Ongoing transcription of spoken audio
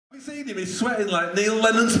seen him? He's sweating like Neil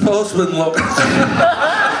Lennon's postman, look.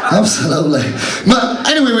 Absolutely. But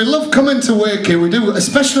anyway, we love coming to work here. We do,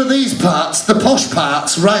 especially these parts, the posh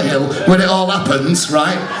parts, Ryhill, when it all happens,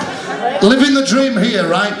 right? Living the dream here,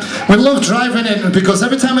 right? We love driving in because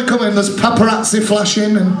every time we come in, there's paparazzi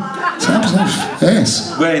flashing and it's absolutely,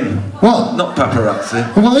 yes. Wayne. What? Not paparazzi.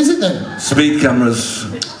 What is it then? Speed cameras.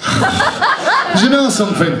 Do you know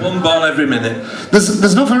something? One ball every minute.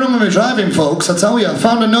 There's nothing wrong with me driving, folks, I tell you. I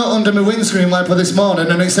found a note under my windscreen wiper this morning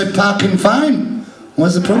and it said parking fine.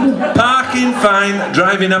 What's the problem? Parking fine,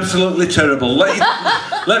 driving absolutely terrible.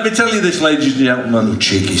 Let me tell you this, ladies and gentlemen. You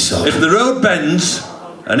cheeky sod. If the road bends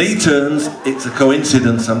and he turns, it's a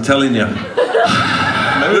coincidence, I'm telling you.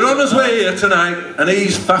 We're on his way here tonight and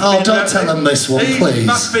he's faffing. Oh, don't tell him this one, please. He's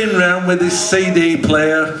faffing round with his CD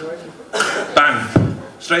player. Bang.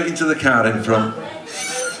 Straight into the car in front.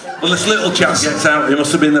 Well, this little chap gets out. He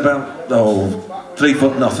must have been about, 3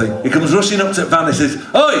 foot nothing. He comes rushing up to the van. He says,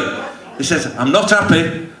 "Oi!" He says, "I'm not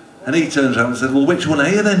happy." And he turns around and says, "Well, which one are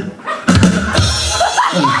you then?"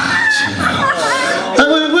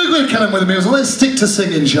 We're going to carry on with the music. Let's stick to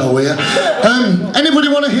singing, shall we? Anybody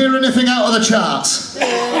want to hear anything out of the charts?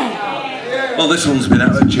 Well, this one's been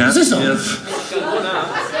out of the charts. Is this on? Yes.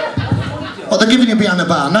 What, they're giving you behind the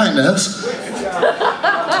bar? Night nerves?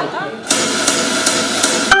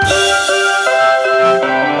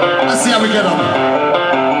 Let's see how we get on.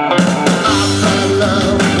 Our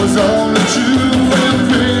love was only true when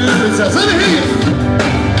fairy tales. Let me hear you.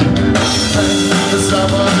 And for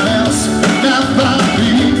someone else, not by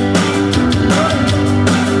me.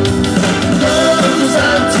 Love was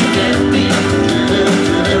out to get me.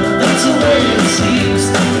 That's the way it seems.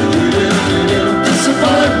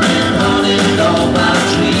 Disappointment haunted all my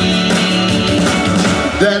dreams.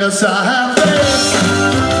 Then I saw her face.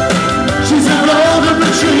 She's a golden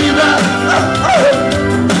retriever.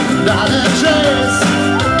 Not a trace.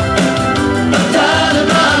 Down in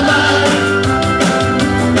my mind.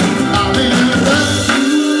 I'm in love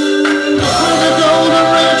with a golden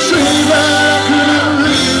retriever. I couldn't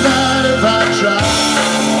leave that if I tried.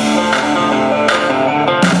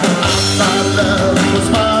 My love was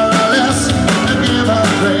more or less a give or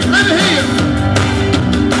break. Let me hear you.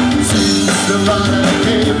 Since the more I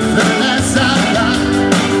gave, the less I got.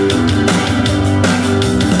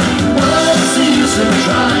 What's the use of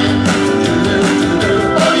trying?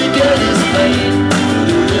 All you get is pain.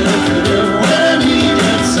 When I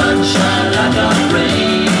needed sunshine, I got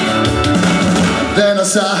rain. Then I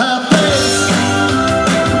saw her face.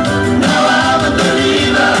 Now I'm a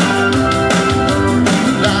believer.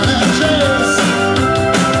 Not a trace.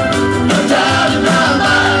 No doubt in my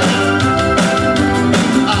mind.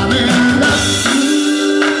 I'm in love.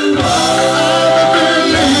 I'm a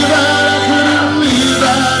believer. I couldn't leave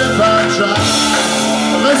that if I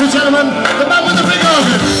tried. Ladies and gentlemen, the man with the big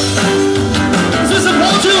organ. Is this a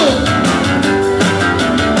Paul Jewel?